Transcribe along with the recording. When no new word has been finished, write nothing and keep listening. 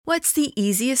What's the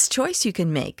easiest choice you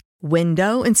can make?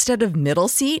 Window instead of middle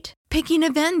seat? Picking a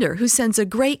vendor who sends a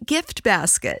great gift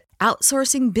basket?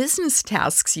 Outsourcing business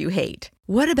tasks you hate?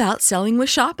 What about selling with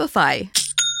Shopify?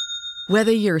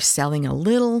 Whether you're selling a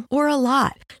little or a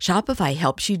lot, Shopify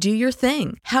helps you do your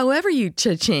thing, however you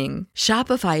cha-ching.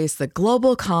 Shopify is the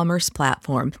global commerce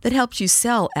platform that helps you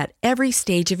sell at every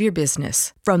stage of your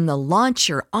business. From the launch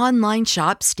your online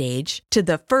shop stage to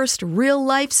the first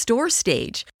real-life store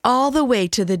stage, all the way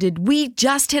to the did we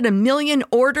just hit a million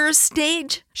orders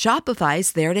stage.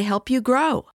 Shopify's there to help you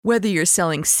grow. Whether you're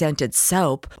selling scented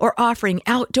soap or offering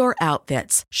outdoor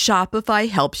outfits, Shopify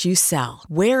helps you sell.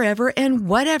 Wherever and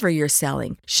whatever you're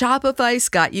selling, Shopify's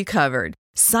got you covered.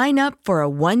 Sign up for a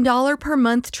 $1 per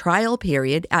month trial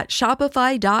period at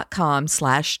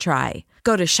shopify.com/try.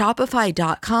 Go to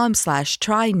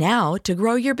shopify.com/try now to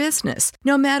grow your business,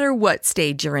 no matter what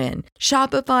stage you're in.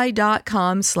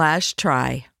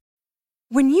 Shopify.com/try.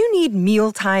 When you need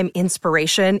mealtime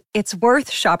inspiration, it's worth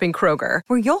shopping Kroger,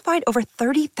 where you'll find over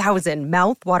 30,000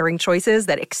 mouth-watering choices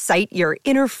that excite your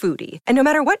inner foodie. And no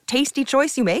matter what tasty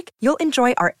choice you make, you'll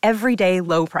enjoy our everyday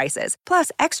low prices, plus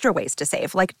extra ways to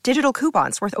save, like digital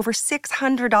coupons worth over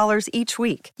 $600 each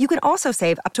week. You can also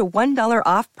save up to $1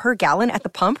 off per gallon at the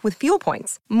pump with fuel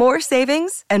points. More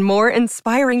savings and more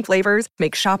inspiring flavors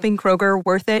make shopping Kroger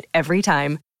worth it every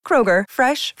time. Kroger,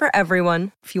 fresh for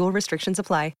everyone. Fuel restrictions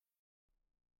apply.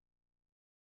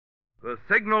 The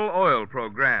Signal Oil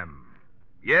Program.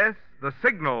 Yes, the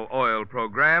Signal Oil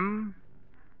Program.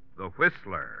 The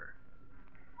Whistler.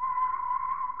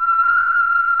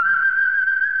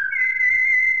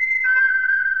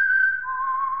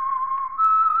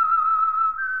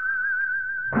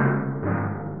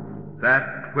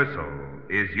 That whistle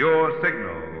is your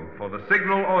signal for the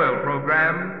Signal Oil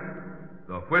Program,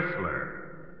 The Whistler.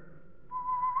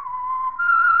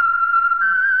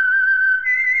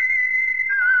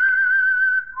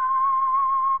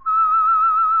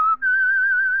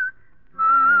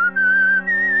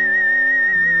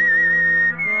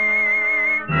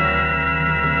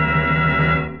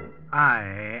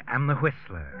 I am the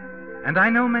Whistler, and I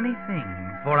know many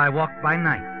things, for I walk by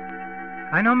night.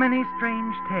 I know many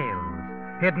strange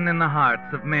tales hidden in the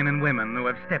hearts of men and women who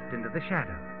have stepped into the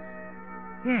shadows.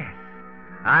 Yes,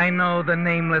 I know the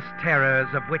nameless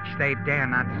terrors of which they dare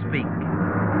not speak.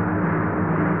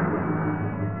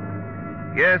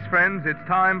 Yes, friends, it's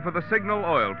time for the Signal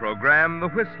Oil Program, The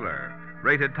Whistler,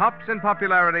 rated tops in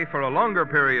popularity for a longer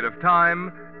period of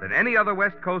time than any other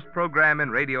West Coast program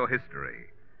in radio history.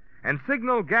 And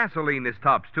Signal gasoline is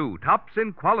tops, too, tops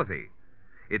in quality.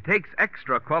 It takes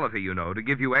extra quality, you know, to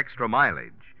give you extra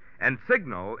mileage. And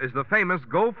Signal is the famous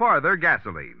Go Farther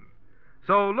gasoline.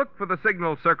 So look for the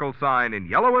Signal circle sign in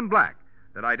yellow and black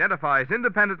that identifies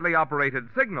independently operated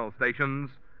Signal stations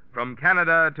from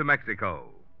Canada to Mexico.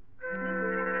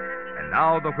 And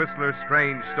now the Whistler's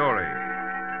strange story.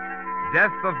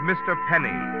 Death of Mr.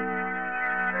 Penny.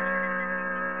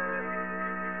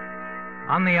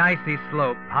 On the icy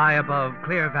slope high above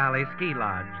Clear Valley Ski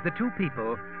Lodge, the two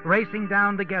people, racing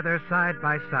down together side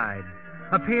by side,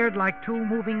 appeared like two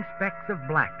moving specks of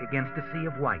black against a sea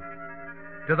of white.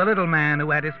 To the little man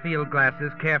who had his field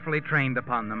glasses carefully trained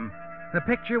upon them, the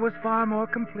picture was far more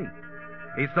complete.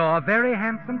 He saw a very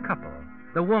handsome couple,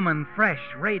 the woman fresh,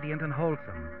 radiant, and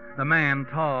wholesome, the man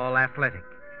tall, athletic.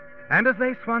 And as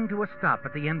they swung to a stop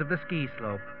at the end of the ski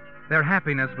slope, their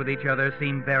happiness with each other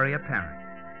seemed very apparent.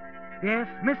 Yes,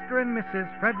 Mr. and Mrs.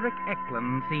 Frederick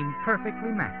Eklund seemed perfectly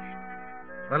matched.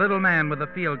 The little man with the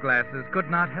field glasses could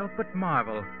not help but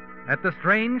marvel at the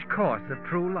strange course of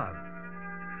true love.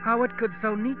 How it could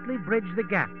so neatly bridge the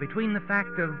gap between the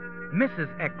fact of Mrs.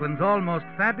 Eklund's almost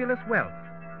fabulous wealth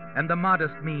and the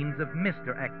modest means of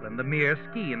Mr. Eklund, the mere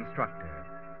ski instructor.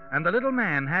 And the little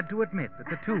man had to admit that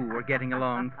the two were getting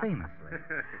along famously.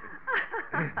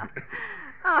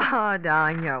 Oh,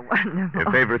 darling, you're wonderful.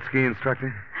 Your favorite ski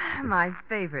instructor? My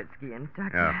favorite ski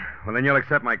instructor. Yeah. Well, then you'll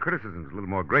accept my criticisms a little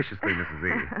more graciously, Mrs.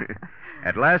 E.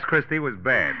 At last, Christie was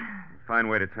bad. Fine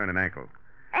way to turn an ankle.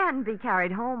 And be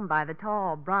carried home by the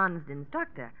tall, bronzed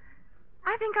instructor.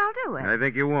 I think I'll do it. I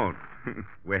think you won't.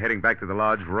 We're heading back to the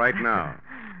lodge right now.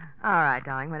 All right,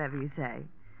 darling, whatever you say.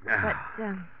 But,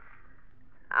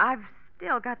 I've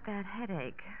still got that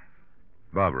headache.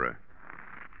 Barbara,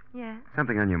 Yes?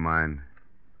 something on your mind?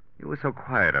 You were so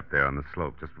quiet up there on the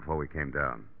slope just before we came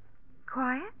down.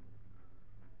 Quiet?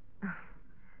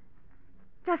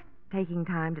 Just taking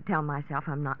time to tell myself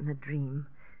I'm not in a dream.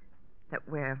 That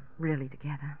we're really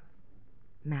together.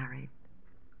 Married.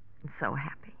 And so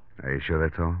happy. Are you sure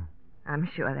that's all? I'm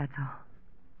sure that's all.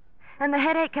 And the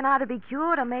headache can either be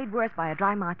cured or made worse by a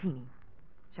dry martini.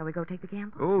 Shall we go take the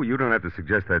gamble? Oh, you don't have to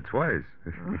suggest that twice.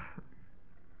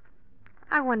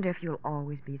 I wonder if you'll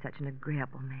always be such an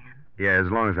agreeable man. Yeah, as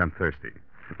long as I'm thirsty.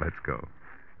 Let's go.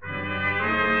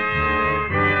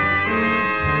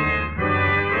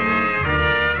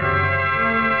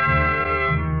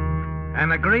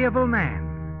 An agreeable man.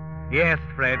 Yes,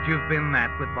 Fred, you've been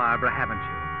that with Barbara, haven't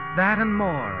you? That and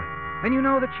more. And you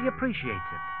know that she appreciates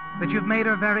it, that you've made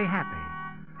her very happy.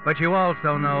 But you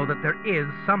also know that there is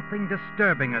something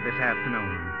disturbing her this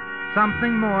afternoon.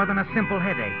 Something more than a simple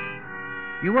headache.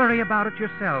 You worry about it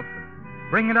yourself.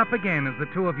 Bring it up again as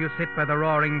the two of you sit by the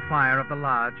roaring fire of the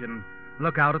lodge and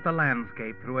look out at the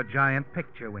landscape through a giant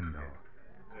picture window.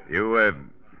 You,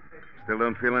 still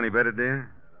don't feel any better, dear?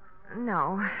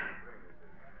 No.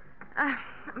 I'm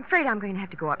afraid I'm going to have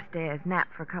to go upstairs, nap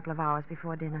for a couple of hours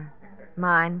before dinner.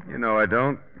 Mind? You know I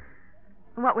don't.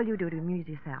 What will you do to amuse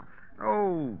yourself?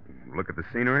 Oh, look at the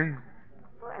scenery.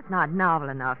 Well, it's not novel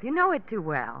enough. You know it too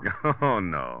well. Oh,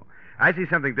 no. I see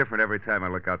something different every time I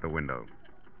look out the window.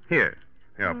 Here,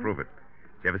 I'll prove it.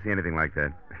 Did you ever see anything like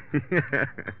that?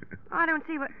 I don't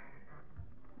see what...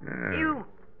 You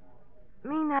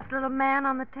mean that little man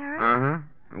on the terrace? Uh-huh.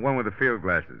 The one with the field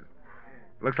glasses.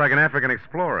 Looks like an African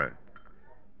explorer.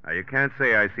 Now, you can't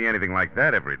say I see anything like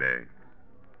that every day.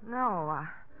 No,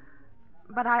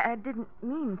 but I didn't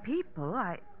mean people.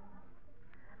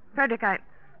 Frederick,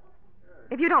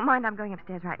 if you don't mind, I'm going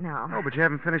upstairs right now. Oh, but you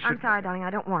haven't finished I'm sorry, darling,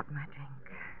 I don't want my drink.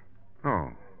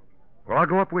 Oh. Well, I'll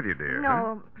go up with you, dear.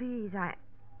 No, please,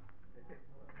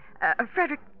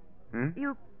 Frederick, Hmm?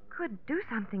 you could do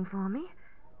something for me.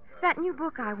 That new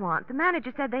book I want. The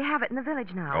manager said they have it in the village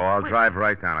now. Oh, I'll drive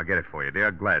right down. I'll get it for you,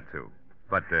 dear. Glad to.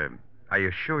 But, are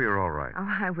you sure you're all right? Oh,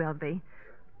 I will be.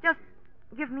 Just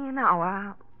give me an hour.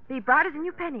 I'll be bright as a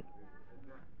new penny.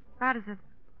 Bright as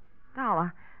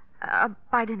 $1.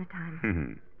 By dinner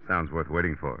time. Sounds worth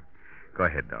waiting for. Go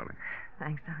ahead, darling.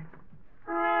 Thanks, darling.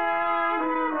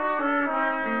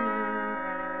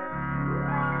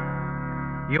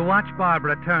 You watch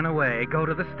Barbara turn away, go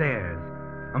to the stairs.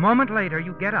 A moment later,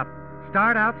 you get up,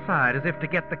 start outside as if to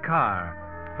get the car.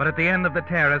 But at the end of the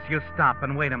terrace, you stop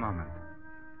and wait a moment.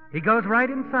 He goes right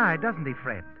inside, doesn't he,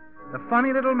 Fred? The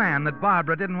funny little man that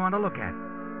Barbara didn't want to look at.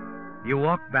 You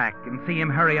walk back and see him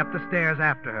hurry up the stairs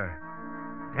after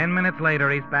her. 10 minutes later,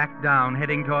 he's back down,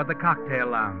 heading toward the cocktail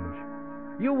lounge.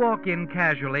 You walk in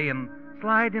casually and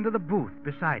slide into the booth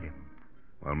beside him.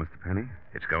 Well, Mr. Penny,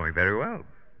 It's going very well.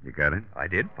 you got it? I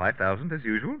did, 5,000 as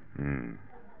usual.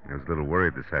 I was a little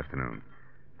worried this afternoon.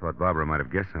 Thought Barbara might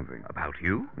have guessed something. About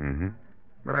you? Mm-hmm.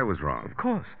 But I was wrong. Of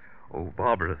course. Oh,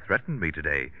 Barbara threatened me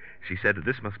today. She said that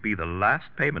this must be the last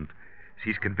payment.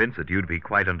 She's convinced that you'd be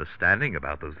quite understanding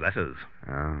about those letters.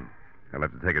 Oh, I'll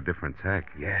have to take a different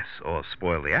tack. Yes, or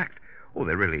spoil the act. Oh,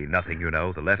 they're really nothing, you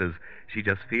know, the letters. She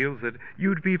just feels that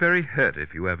you'd be very hurt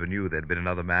if you ever knew there'd been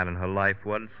another man in her life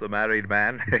once, a married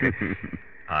man.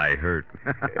 I hurt.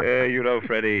 You know,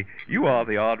 Freddie, you are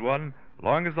the odd one.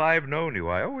 Long as I've known you,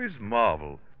 I always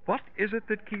marvel. What is it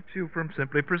that keeps you from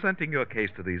simply presenting your case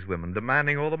to these women,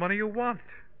 demanding all the money you want?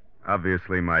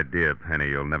 Obviously, my dear Penny,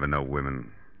 you'll never know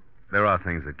women. There are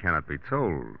things that cannot be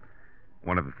told.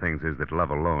 One of the things is that love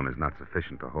alone is not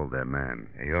sufficient to hold their man.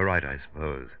 You're right, I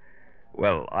suppose.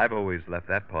 Well, I've always left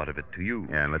that part of it to you.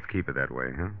 Yeah, and let's keep it that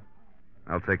way, huh?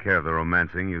 I'll take care of the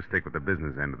romancing. You stick with the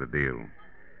business end of the deal.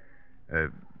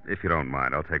 If you don't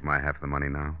mind, I'll take my half of the money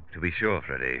now. To be sure,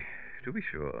 Freddie. To be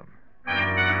sure.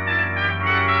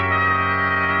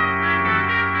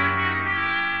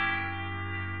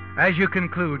 As you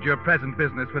conclude your present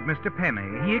business with Mr. Penny,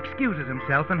 he excuses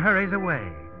himself and hurries away.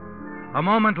 A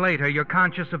moment later, you're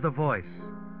conscious of the voice,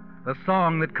 the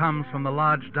song that comes from the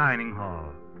lodge dining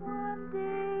hall.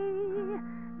 Monday,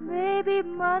 maybe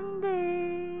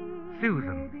Monday.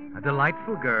 Susan, a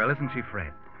delightful girl, isn't she,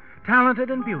 Fred? Talented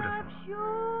and beautiful.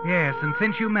 Yes, and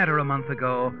since you met her a month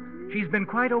ago, she's been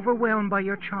quite overwhelmed by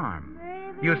your charm.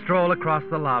 You stroll across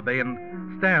the lobby and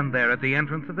stand there at the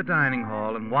entrance of the dining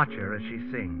hall and watch her as she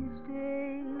sings.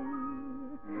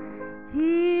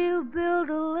 He'll build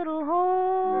a little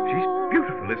home. She's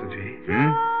beautiful, isn't she?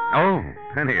 Oh,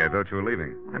 Penny, I thought you were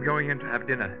leaving. I'm going in to have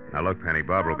dinner. Now, look, Penny,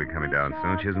 Barbara will be coming down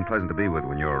soon. She isn't pleasant to be with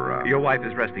when you're, Your wife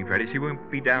is resting, Freddie. She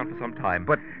won't be down for some time.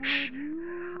 But... Shh!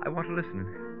 I want to listen.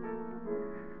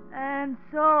 And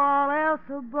so all else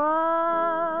above,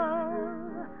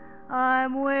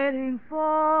 I'm waiting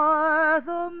for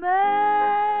the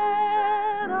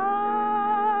man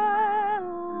I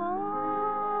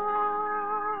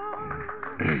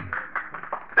love.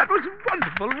 That was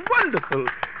wonderful, wonderful.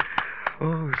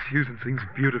 Oh, Susan sings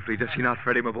beautifully, does she not,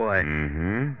 Freddie, my boy?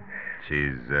 Mm-hmm.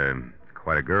 She's,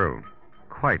 quite a girl.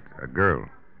 Quite a girl.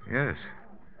 Yes.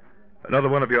 Another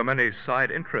one of your many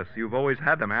side interests. You've always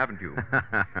had them, haven't you?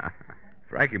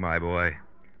 Frankie, my boy,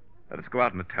 let us go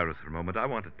out on the terrace for a moment. I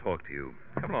want to talk to you.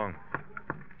 Come along.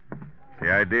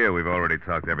 The idea we've already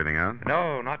talked everything out.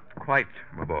 No, not quite,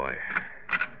 my boy.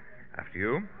 After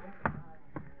you.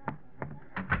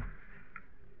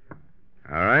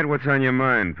 All right, what's on your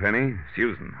mind, Penny?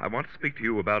 Susan. I want to speak to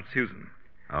you about Susan.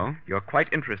 Oh? You're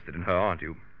quite interested in her, aren't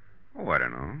you? Oh, I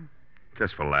don't know.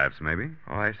 Just for laughs, maybe.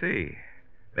 Oh, I see.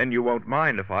 Then you won't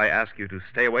mind if I ask you to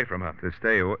stay away from her. To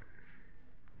stay away.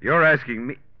 You're asking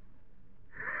me.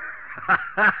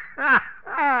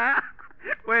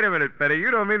 Wait a minute, Penny.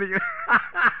 You don't mean that you.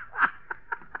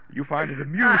 You find it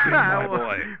amusing, my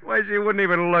boy. Why, she wouldn't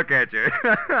even look at you.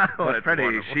 But, Freddie,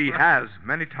 wonderful. she has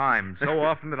many times, so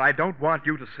often that I don't want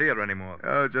you to see her anymore.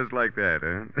 Oh, just like that,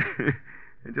 huh?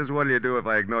 And just what do you do if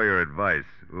I ignore your advice,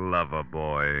 lover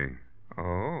boy?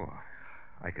 Oh,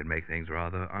 I could make things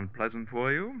rather unpleasant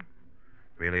for you.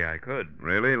 Really, I could.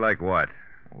 Really? Like what?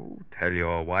 Oh, tell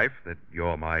your wife that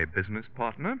you're my business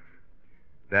partner.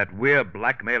 That we're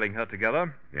blackmailing her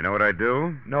together. You know what I'd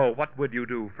do? No, what would you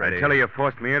do, Freddie? I tell you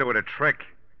forced me into it a trick.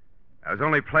 I was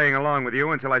only playing along with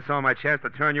you until I saw my chance to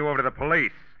turn you over to the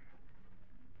police.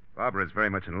 Barbara's very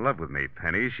much in love with me,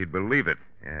 Penny. She'd believe it.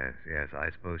 Yes, I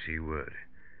suppose she would.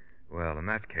 Well, in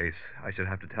that case, I should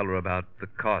have to tell her about the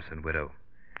Carson widow.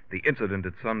 The incident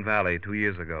at Sun Valley 2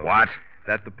 years ago. What?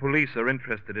 That the police are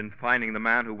interested in finding the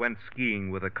man who went skiing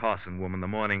with a Carson woman the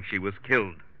morning she was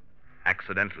killed.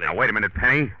 Accidentally. Now, wait a minute,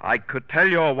 Penny. I could tell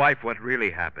your wife what really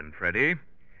happened, Freddie.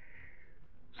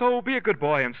 So be a good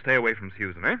boy and stay away from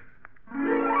Susan, eh?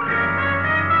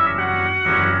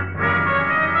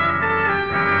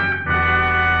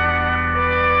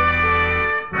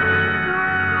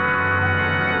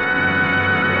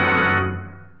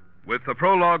 With the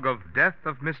prologue of Death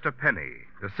of Mr. Penny,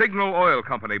 the Signal Oil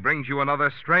Company brings you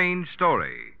another strange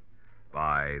story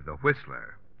by The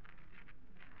Whistler.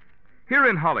 Here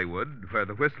in Hollywood, where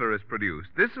The Whistler is produced,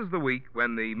 this is the week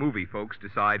when the movie folks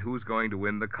decide who's going to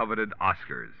win the coveted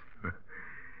Oscars.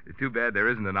 It's too bad there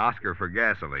isn't an Oscar for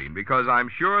gasoline, because I'm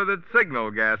sure that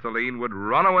Signal gasoline would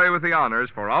run away with the honors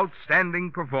for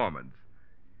outstanding performance.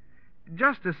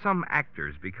 Just as some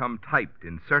actors become typed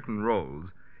in certain roles,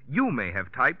 you may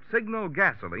have typed Signal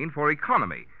gasoline for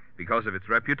economy because of its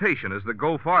reputation as the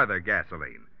go-farther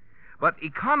gasoline. But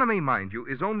economy, mind you,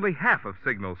 is only half of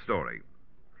Signal's story.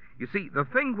 You see, the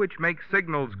thing which makes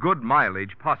Signal's good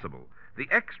mileage possible, the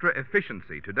extra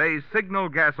efficiency today's Signal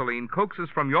gasoline coaxes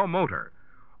from your motor,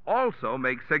 also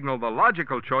makes Signal the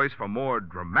logical choice for more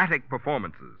dramatic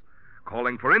performances,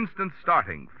 calling for instant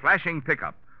starting, flashing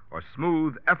pickup, or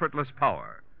smooth, effortless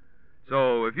power.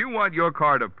 So if you want your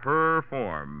car to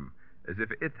perform as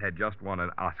if it had just won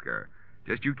an Oscar,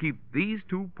 just you keep these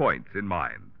 2 points in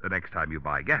mind the next time you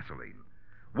buy gasoline.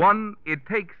 1, it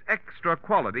takes extra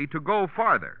quality to go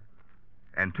farther.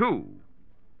 And 2,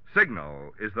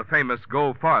 Signal is the famous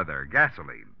Go Farther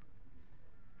gasoline.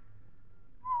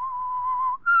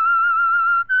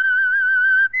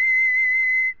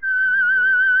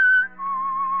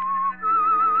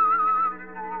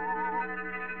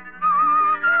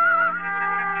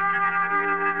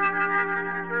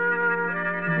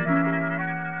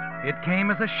 It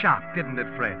came as a shock, didn't it,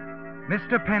 Fred?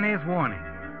 Mr. Penny's warning.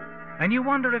 And you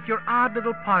wonder if your odd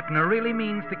little partner really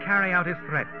means to carry out his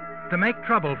threat, to make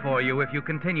trouble for you if you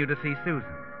continue to see Susan.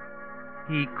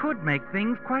 He could make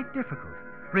things quite difficult,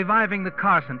 reviving the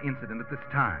Carson incident at this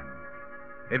time.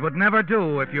 It would never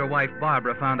do if your wife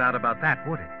Barbara found out about that,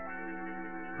 would it?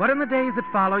 But in the days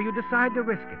that follow, you decide to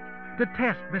risk it, to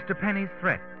test Mr. Penny's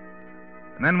threat.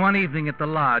 And then one evening at the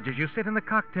lodge, as you sit in the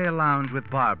cocktail lounge with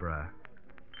Barbara...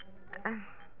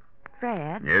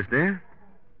 Fred? Yes, dear?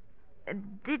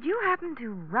 Did you happen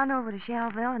to run over to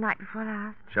Shelville the night before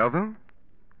last? Shelville?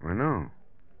 Why, no.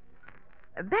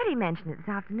 Betty mentioned it this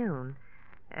afternoon.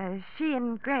 She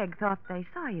and Greg thought they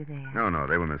saw you there. No,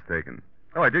 they were mistaken.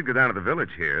 Oh, I did go down to the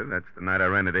village here. That's the night I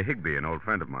ran into Higby, an old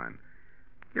friend of mine.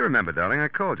 You remember, darling, I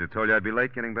called you, told you I'd be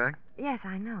late getting back. Yes,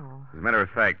 I know. As a matter of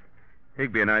fact,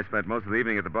 Higby and I spent most of the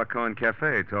evening at the Buckhorn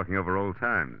Cafe talking over old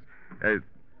times.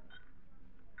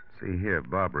 See here,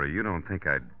 Barbara, you don't think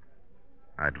I'd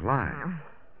lie. Oh,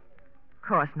 of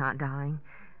course not, darling.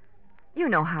 You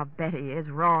know how Betty is,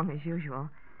 wrong as usual.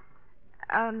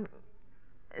 See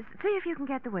if you can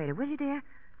get the waiter, will you, dear?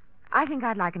 I think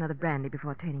I'd like another brandy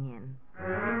before turning in.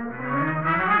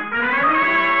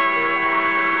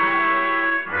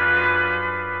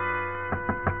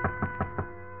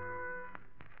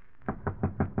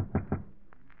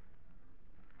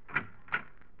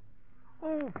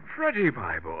 Oh, Freddie,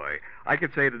 my boy. I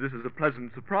could say that this is a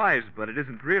pleasant surprise, but it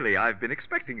isn't really. I've been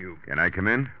expecting you. Can I come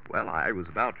in? Well, I was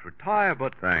about to retire,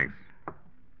 but... Thanks.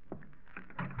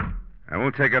 I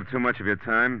won't take up too much of your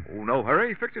time. Oh, no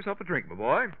hurry. Fix yourself a drink, my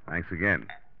boy. Thanks again.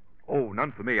 Oh,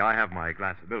 none for me. I have my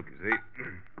glass of milk, you see.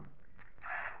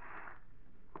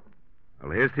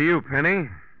 Well, here's to you, Penny.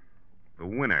 The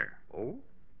winner. Oh?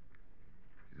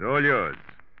 She's all yours.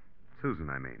 Susan,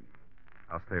 I mean.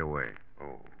 I'll stay away.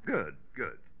 Oh, good,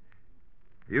 good.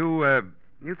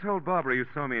 You told Barbara you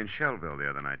saw me in Shellville the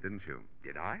other night, didn't you?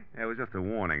 Did I? Yeah, it was just a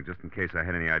warning, just in case I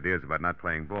had any ideas about not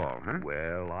playing ball, huh?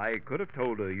 Well, I could have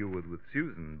told her you were with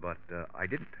Susan, but I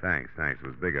didn't. Thanks. It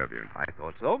was big of you. I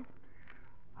thought so.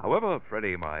 However,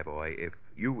 Freddie, my boy, if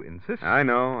you insist... I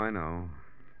know.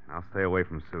 I'll stay away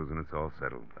from Susan. It's all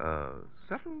settled.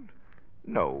 Settled?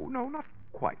 No, not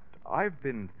quite. I've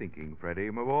been thinking,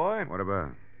 Freddie, my boy. What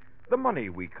about? The money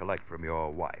we collect from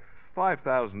your wife.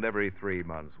 $5,000 every 3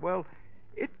 months. Well,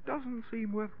 it doesn't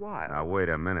seem worthwhile. Now, wait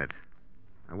a minute.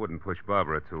 I wouldn't push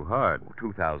Barbara too hard. Oh,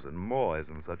 2,000 more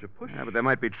isn't such a push. Yeah, but there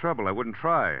might be trouble. I wouldn't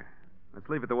try. Let's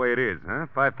leave it the way it is, huh?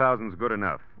 5,000's good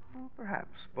enough. Well,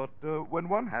 perhaps, but when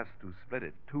one has to split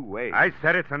it 2 ways... I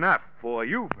said it's enough. For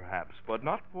you, perhaps, but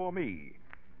not for me.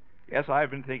 Yes,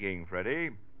 I've been thinking, Freddie.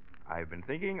 I've been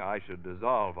thinking I should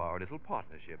dissolve our little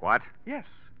partnership. What? Yes.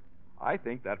 I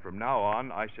think that from now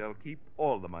on I shall keep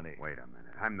all the money. Wait a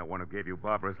minute. I'm the one who gave you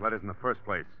Barbara's letters in the first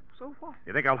place. So what?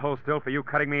 You think I'll hold still for you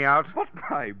cutting me out? But,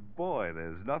 my boy,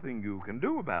 there's nothing you can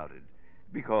do about it.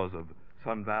 Because of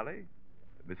Sun Valley,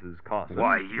 Mrs. Carson.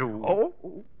 Why, you... Oh,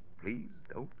 please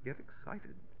don't get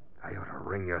excited. I ought to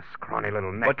wring your scrawny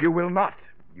little neck. But you will not.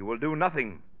 You will do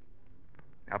nothing.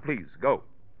 Now, please, go.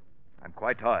 I'm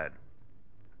quite tired.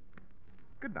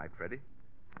 Good night, Freddie.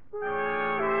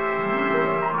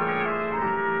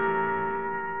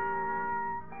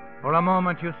 For a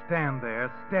moment you stand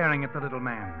there, staring at the little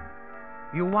man.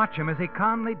 You watch him as he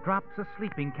calmly drops a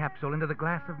sleeping capsule into the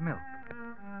glass of milk.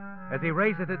 As he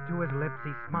raises it to his lips,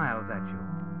 he smiles at you.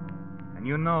 And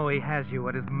you know he has you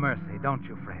at his mercy, don't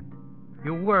you, Fred?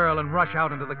 You whirl and rush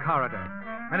out into the corridor.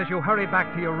 And as you hurry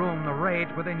back to your room, the rage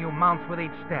within you mounts with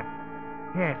each step.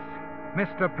 Yes,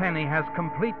 Mr. Penny has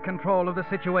complete control of the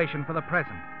situation for the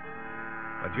present.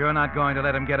 But you're not going to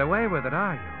let him get away with it,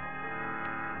 are you?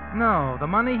 No, the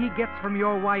money he gets from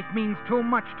your wife means too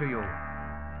much to you.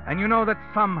 And you know that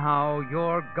somehow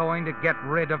you're going to get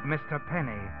rid of Mr.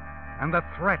 Penny and the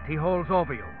threat he holds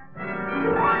over you.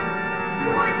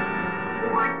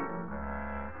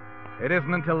 It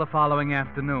isn't until the following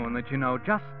afternoon that you know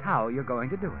just how you're going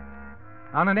to do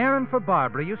it. On an errand for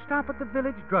Barbara, you stop at the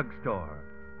village drugstore,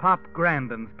 Pop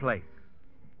Grandin's place.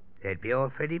 That be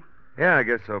all, Freddie? Yeah, I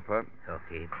guess so, Pop.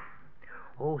 Okay.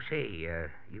 Oh, say,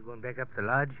 you going back up to the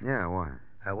lodge? Yeah, why?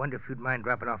 I wonder if you'd mind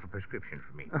dropping off a prescription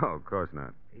for me. Oh, of course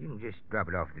not. You can just drop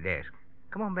it off at the desk.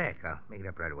 Come on back. I'll make it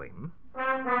up right away.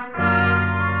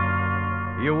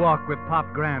 You walk with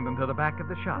Pop Grandin to the back of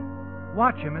the shop.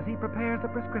 Watch him as he prepares the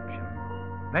prescription.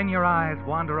 Then your eyes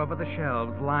wander over the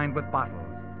shelves lined with bottles.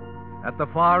 At the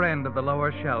far end of the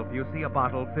lower shelf, you see a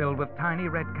bottle filled with tiny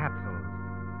red capsules,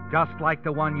 just like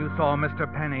the one you saw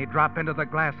Mr. Penny drop into the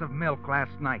glass of milk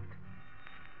last night.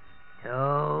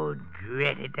 Oh,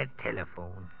 dreaded that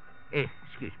telephone.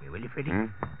 Excuse me, will you, Freddie?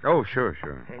 Oh, sure.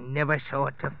 I never saw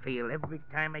it to fail. Every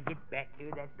time I get back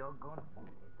here, that doggone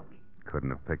phone.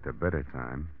 Couldn't have picked a better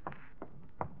time.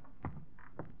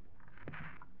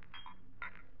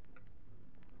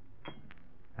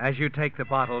 As you take the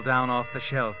bottle down off the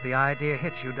shelf, the idea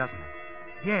hits you, doesn't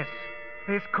it? Yes,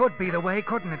 this could be the way,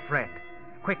 couldn't it, Fred?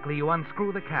 Quickly, you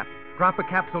unscrew the cap, drop a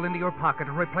capsule into your pocket,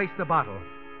 and replace the bottle.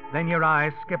 Then your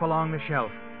eyes skip along the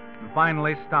shelf and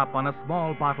finally stop on a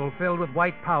small bottle filled with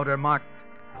white powder marked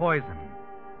poison.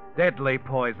 Deadly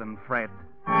poison, Fred.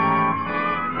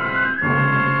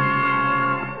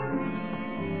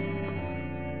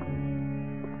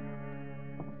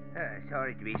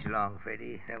 Sorry to be so long,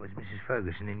 Freddie. That was Mrs.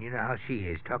 Ferguson, and you know how she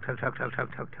is. Talk.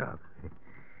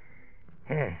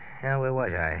 Yeah, now where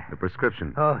was I? The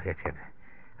prescription. Oh, yep.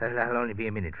 I'll only be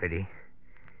a minute, Freddie.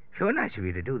 Sure nice of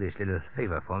you to do this little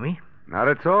favor for me. Not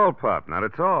at all, Pop. Not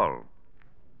at all.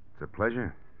 It's a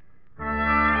pleasure.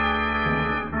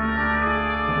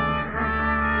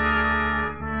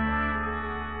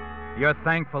 You're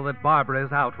thankful that Barbara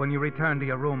is out when you return to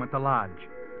your room at the lodge.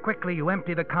 Quickly, you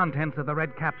empty the contents of the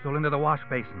red capsule into the wash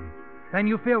basin. Then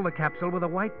you fill the capsule with a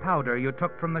white powder you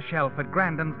took from the shelf at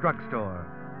Grandin's drugstore.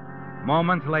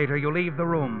 Moments later, you leave the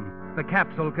room, the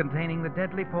capsule containing the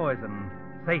deadly poison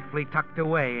safely tucked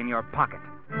away in your pocket.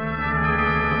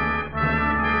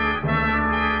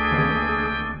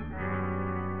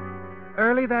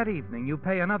 early that evening, you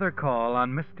pay another call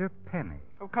on Mr. Penny.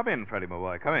 Oh, come in, Freddie, my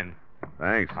boy. Come in.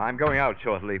 Thanks. I'm going out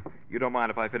shortly. You don't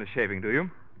mind if I finish shaving, do you?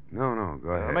 No, go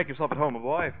ahead. Make yourself at home, my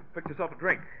boy. Fix yourself a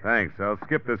drink. Thanks. I'll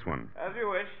skip this one. As you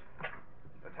wish.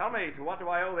 Tell me, to what do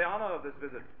I owe the honor of this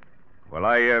visit? Well,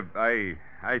 I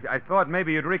thought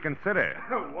maybe you'd reconsider.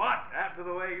 What? After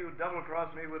the way you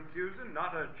double-crossed me with Susan?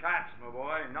 Not a chance, my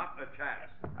boy. Not a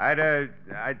chance.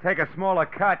 I'd take a smaller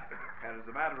cut. And as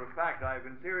a matter of fact, I've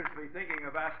been seriously thinking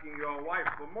of asking your wife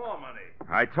for more money.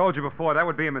 I told you before that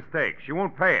would be a mistake. She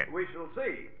won't pay it. We shall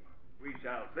see. We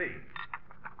shall see.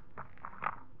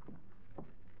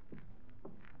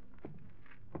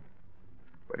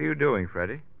 What are you doing,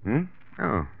 Freddie?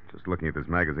 Oh, just looking at this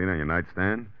magazine on your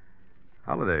nightstand.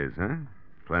 Holidays, huh?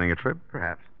 Planning a trip?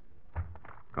 Perhaps.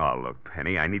 Oh, look,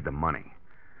 Penny, I need the money.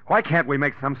 Why can't we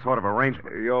make some sort of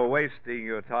arrangement? You're wasting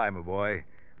your time, my boy.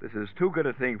 This is too good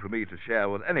a thing for me to share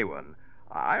with anyone.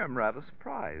 I am rather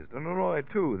surprised and annoyed,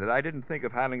 too, that I didn't think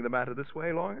of handling the matter this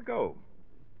way long ago.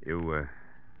 You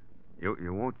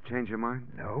won't change your mind?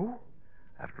 No.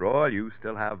 After all, you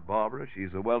still have Barbara.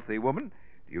 She's a wealthy woman.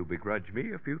 Do you begrudge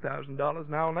me a few $1,000s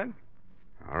now and then?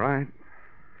 All right.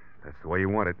 That's the way you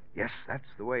want it. Yes, that's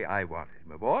the way I want it,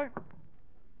 my boy.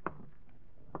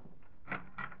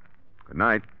 Good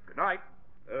night. Good night.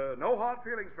 No hard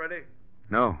feelings, Freddie.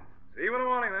 No. See you in the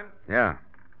morning, then. Yeah.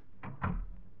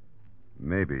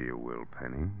 Maybe you will,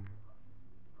 Penny.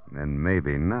 And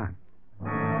maybe not.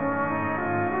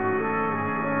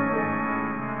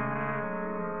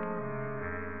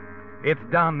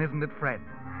 It's done, isn't it, Fred?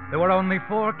 There were only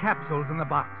 4 capsules in the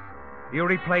box. You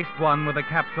replaced one with a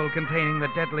capsule containing the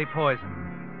deadly poison.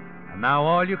 And now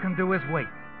all you can do is wait.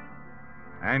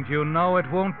 And you know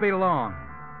it won't be long,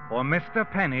 for Mr.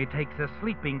 Penny takes a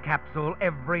sleeping capsule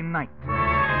every night.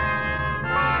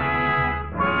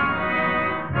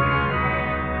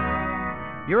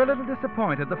 You're a little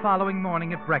disappointed the following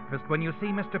morning at breakfast when you see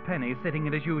Mr. Penny sitting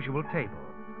at his usual table.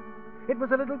 It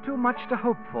was a little too much to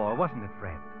hope for, wasn't it,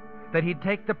 Fred? That he'd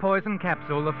take the poison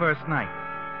capsule the first night.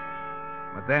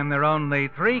 But then there are only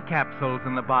 3 capsules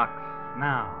in the box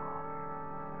now.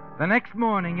 The next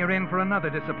morning, you're in for another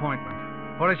disappointment.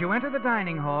 For as you enter the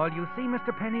dining hall, you see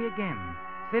Mr. Penny again,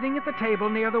 sitting at the table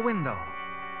near the window.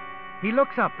 He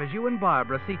looks up as you and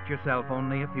Barbara seat yourself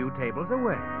only a few tables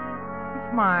away.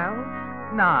 He smiles,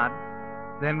 nods,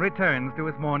 then returns to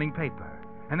his morning paper.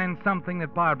 And then something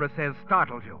that Barbara says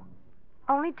startles you.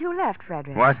 Only 2 left,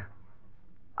 Frederick. What?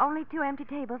 Only 2 empty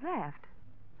tables left.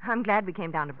 I'm glad we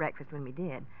came down to breakfast when we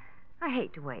did. I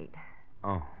hate to wait.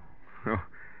 Oh,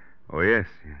 yes.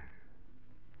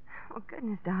 Oh,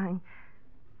 goodness, darling.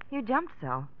 You jumped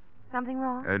so. Something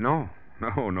wrong? No,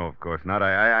 of course not.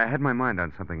 I had my mind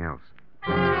on something else.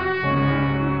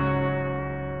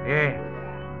 Yes.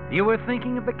 You were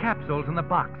thinking of the capsules in the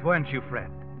box, weren't you,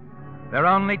 Fred? There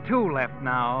are only 2 left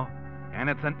now, and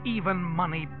it's an even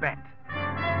money bet.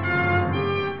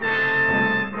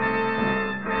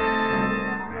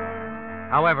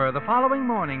 However, the following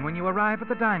morning when you arrive at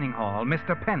the dining hall,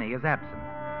 Mr. Penny is absent.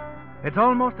 It's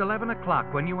almost 11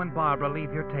 o'clock when you and Barbara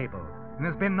leave your table, and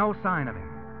there's been no sign of him.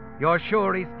 You're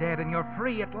sure he's dead, and you're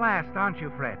free at last, aren't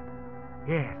you, Fred?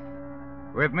 Yes.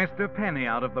 With Mr. Penny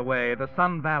out of the way, the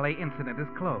Sun Valley incident is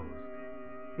closed.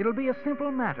 It'll be a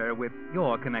simple matter with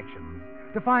your connections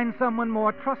to find someone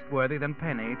more trustworthy than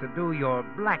Penny to do your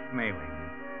blackmailing.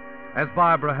 As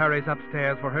Barbara hurries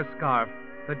upstairs for her scarf,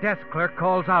 the desk clerk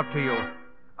calls out to you.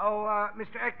 Oh,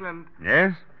 Mr. Eklund.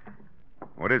 Yes?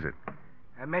 What is it?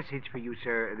 A message for you,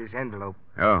 sir. This envelope.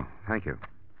 Oh, thank you.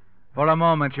 For a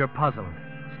moment, you're puzzled.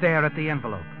 Stare at the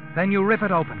envelope. Then you rip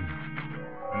it open.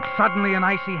 And suddenly an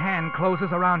icy hand closes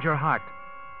around your heart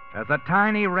as a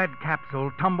tiny red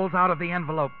capsule tumbles out of the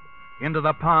envelope into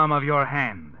the palm of your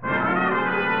hand.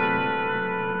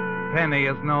 Penny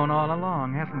has known all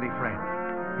along, hasn't he,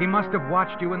 Fred? He must have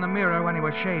watched you in the mirror when he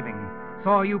was shaving,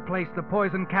 saw you place the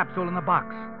poison capsule in the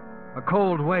box. A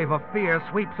cold wave of fear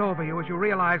sweeps over you as you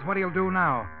realize what he'll do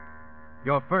now.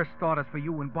 Your first thought is for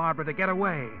you and Barbara to get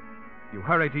away. You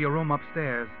hurry to your room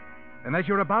upstairs, and as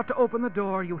you're about to open the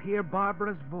door, you hear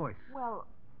Barbara's voice. Well,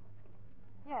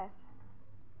 yes.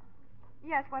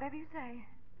 Yes, whatever you say.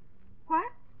 What?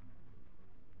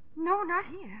 No, not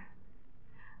here.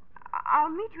 I'll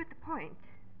meet you at the Point.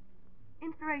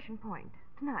 Inspiration Point,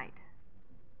 tonight.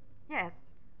 Yes.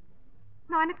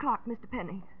 9 o'clock, Mr.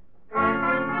 Penny.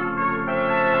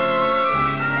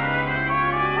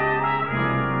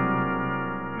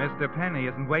 Mr. Penny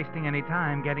isn't wasting any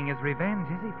time getting his revenge,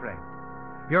 is he, Fred?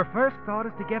 Your first thought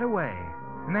is to get away,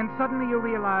 and then suddenly you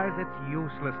realize it's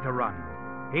useless to run.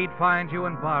 He'd find you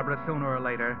and Barbara sooner or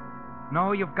later.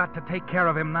 No, you've got to take care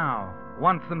of him now,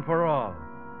 once and for all.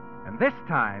 And this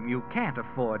time you can't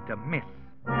afford to miss.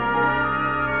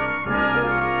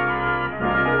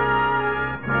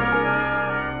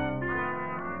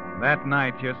 That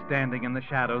night you're standing in the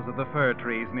shadows of the fir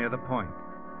trees near the point.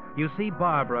 You see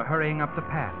Barbara hurrying up the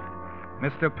path.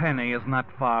 Mr. Penny is not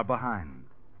far behind.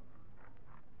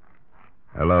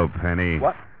 Hello, Penny.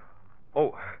 What?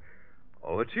 Oh,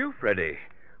 it's you, Freddie.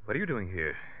 What are you doing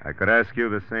here? I could ask you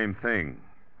the same thing,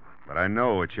 but I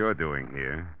know what you're doing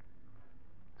here.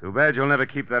 Too bad you'll never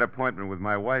keep that appointment with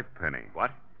my wife, Penny.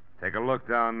 What? Take a look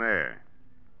down there.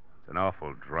 It's an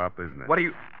awful drop, isn't it? What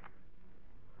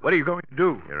are you going to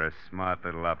do? You're a smart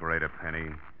little operator,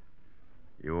 Penny.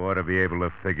 You ought to be able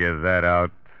to figure that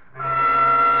out.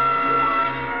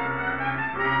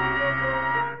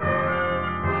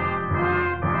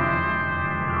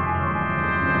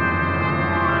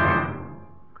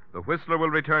 The Whistler will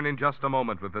return in just a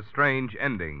moment with a strange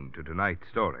ending to tonight's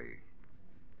story.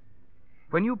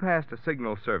 When you passed a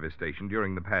signal service station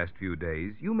during the past few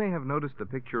days, you may have noticed the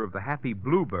picture of the happy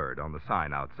Bluebird on the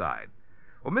sign outside.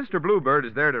 Well, Mr. Bluebird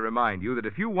is there to remind you that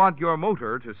if you want your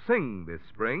motor to sing this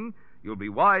spring, you'll be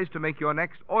wise to make your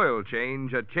next oil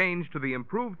change a change to the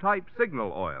improved type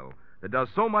Signal oil that does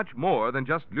so much more than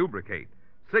just lubricate.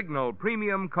 Signal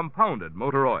Premium Compounded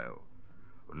Motor Oil.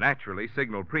 Well, naturally,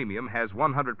 Signal Premium has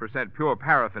 100% pure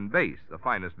paraffin base, the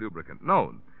finest lubricant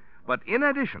known. But in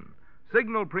addition,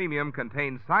 Signal Premium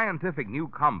contains scientific new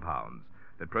compounds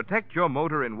that protect your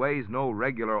motor in ways no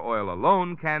regular oil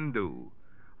alone can do.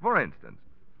 For instance,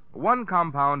 one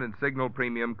compound in Signal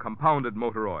Premium Compounded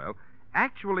Motor Oil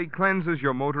actually cleanses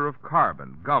your motor of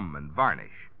carbon, gum, and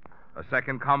varnish. A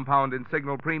second compound in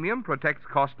Signal Premium protects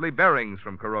costly bearings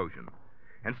from corrosion.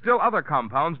 And still other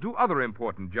compounds do other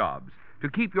important jobs to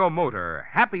keep your motor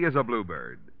happy as a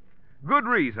bluebird. Good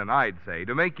reason, I'd say,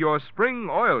 to make your spring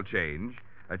oil change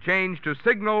a change to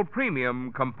Signal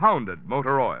Premium Compounded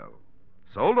Motor Oil.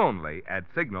 Sold only at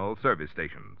Signal service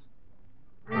stations.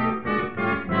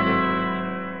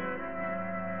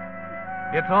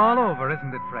 It's all over,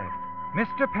 isn't it, Fred?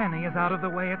 Mr. Penny is out of the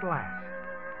way at last.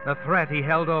 The threat he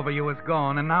held over you is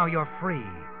gone, and now you're free.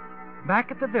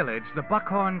 Back at the village, the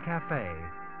Buckhorn Cafe,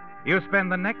 you spend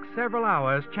the next several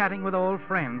hours chatting with old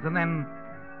friends, and then,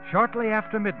 shortly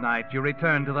after midnight, you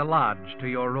return to the lodge to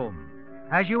your room.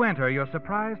 As you enter, you're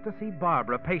surprised to see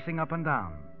Barbara pacing up and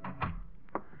down.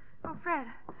 Oh, Fred,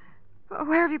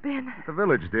 where have you been? At the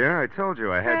village, dear. I told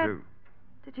you I had Fred, to...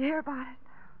 Did you hear about it?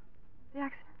 The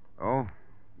accident? Oh,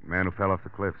 the man who fell off the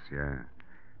cliffs, yeah.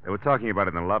 They were talking about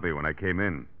it in the lobby when I came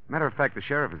in. Matter of fact, the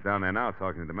sheriff is down there now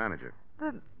talking to the manager.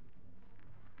 The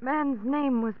man's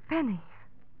name was Penny.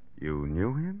 You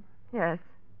knew him? Yes.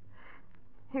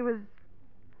 He was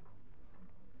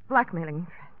blackmailing me,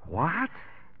 Fred. What?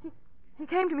 He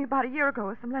came to me about a year ago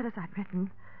with some letters I'd written.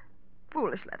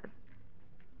 Foolish letters.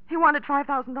 He wanted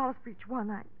 $5,000 for each one.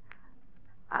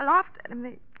 I laughed at him.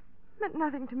 They meant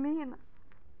nothing to me, and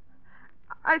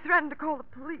I threatened to call the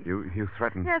police. You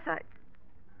threatened? Yes, I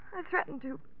threatened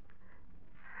to.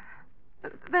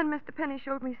 Then Mr. Penny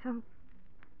showed me some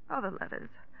other letters.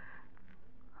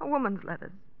 A woman's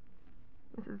letters.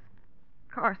 Mrs.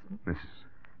 Carson.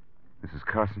 Mrs.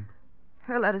 Carson?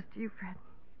 Her letters to you, Fred.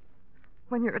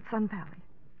 When you're at Sun Valley.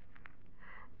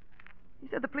 He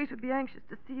said the police would be anxious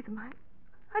to see them.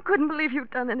 I couldn't believe you'd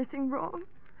done anything wrong.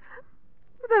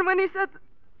 But then when he said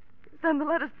send the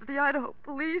letters to the Idaho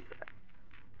police,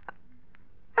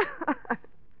 I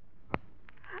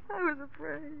was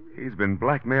afraid. He's been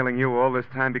blackmailing you all this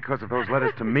time because of those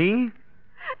letters to me?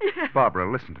 Yes. Barbara,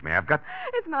 listen to me. I've got...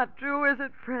 It's not true, is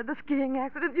it, Fred? The skiing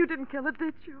accident. You didn't kill it,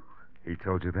 did you? He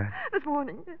told you that? This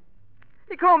morning.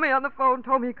 He called me on the phone,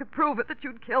 told me he could prove it, that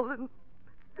you'd killed it, and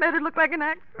made it look like an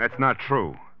accident. That's not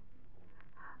true.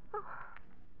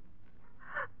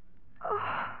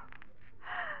 Oh.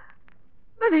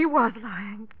 Then he was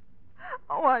lying.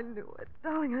 Oh, I knew it,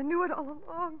 darling. I knew it all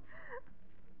along.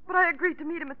 But I agreed to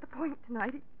meet him at the point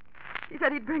tonight. He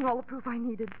said he'd bring all the proof I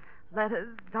needed.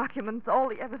 Letters, documents, all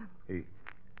the evidence. He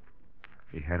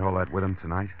had all that with him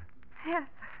tonight? Yes.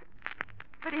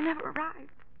 But he never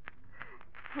arrived.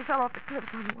 He fell off the cliffs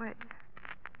on the way.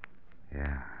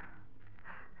 Yeah.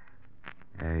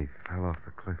 Yeah, he fell off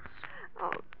the cliffs.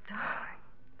 Oh,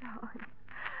 darling.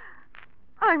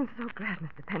 I'm so glad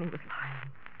Mr. Penny was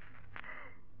lying.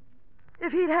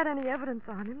 If he'd had any evidence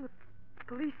on him, the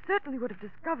police certainly would have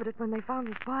discovered it when they found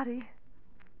his body.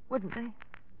 Wouldn't they?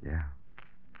 Yeah.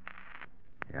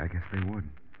 Yeah, I guess they would.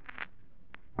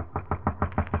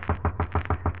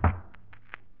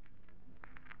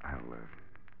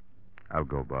 I'll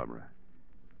go, Barbara.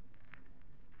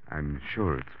 I'm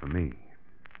sure it's for me.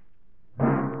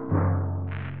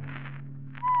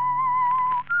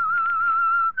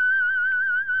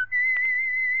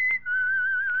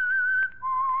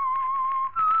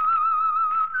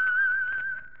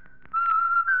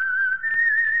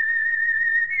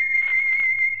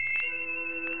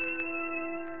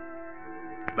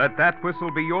 Let that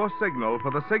whistle be your signal for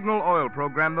the Signal Oil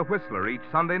program, The Whistler, each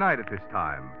Sunday night at this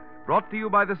time. Brought to you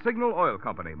by the Signal Oil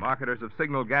Company, marketers of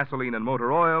Signal gasoline and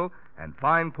motor oil and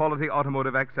fine quality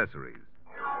automotive accessories.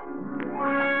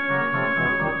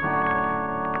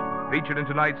 Featured in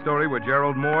tonight's story were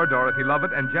Gerald Moore, Dorothy Lovett,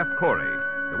 and Jeff Corey.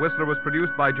 The Whistler was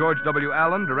produced by George W.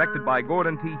 Allen, directed by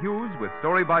Gordon T. Hughes, with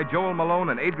story by Joel Malone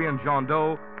and Adrian John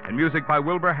Doe, and music by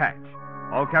Wilbur Hatch.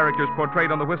 All characters portrayed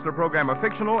on the Whistler program are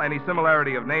fictional. Any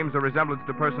similarity of names or resemblance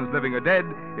to persons living or dead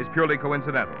is purely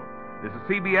coincidental. This is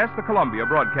CBS, the Columbia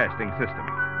Broadcasting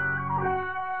System.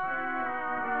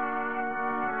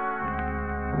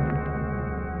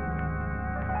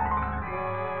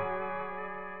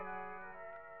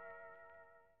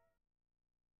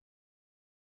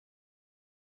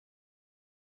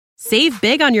 Save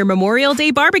big on your Memorial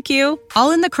Day barbecue,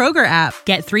 all in the Kroger app.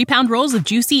 Get 3-pound rolls of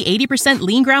juicy 80%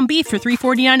 lean ground beef for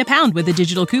 $3.49 a pound with a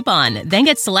digital coupon. Then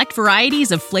get select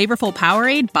varieties of flavorful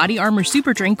Powerade, Body Armor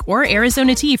Super Drink, or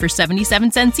Arizona tea for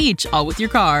 77 cents each, all with your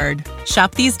card.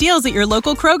 Shop these deals at your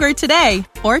local Kroger today,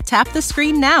 or tap the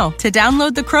screen now to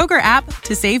download the Kroger app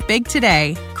to save big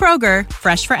today. Kroger,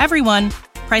 fresh for everyone.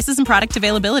 Prices and product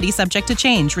availability subject to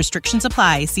change. Restrictions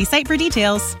apply. See site for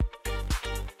details.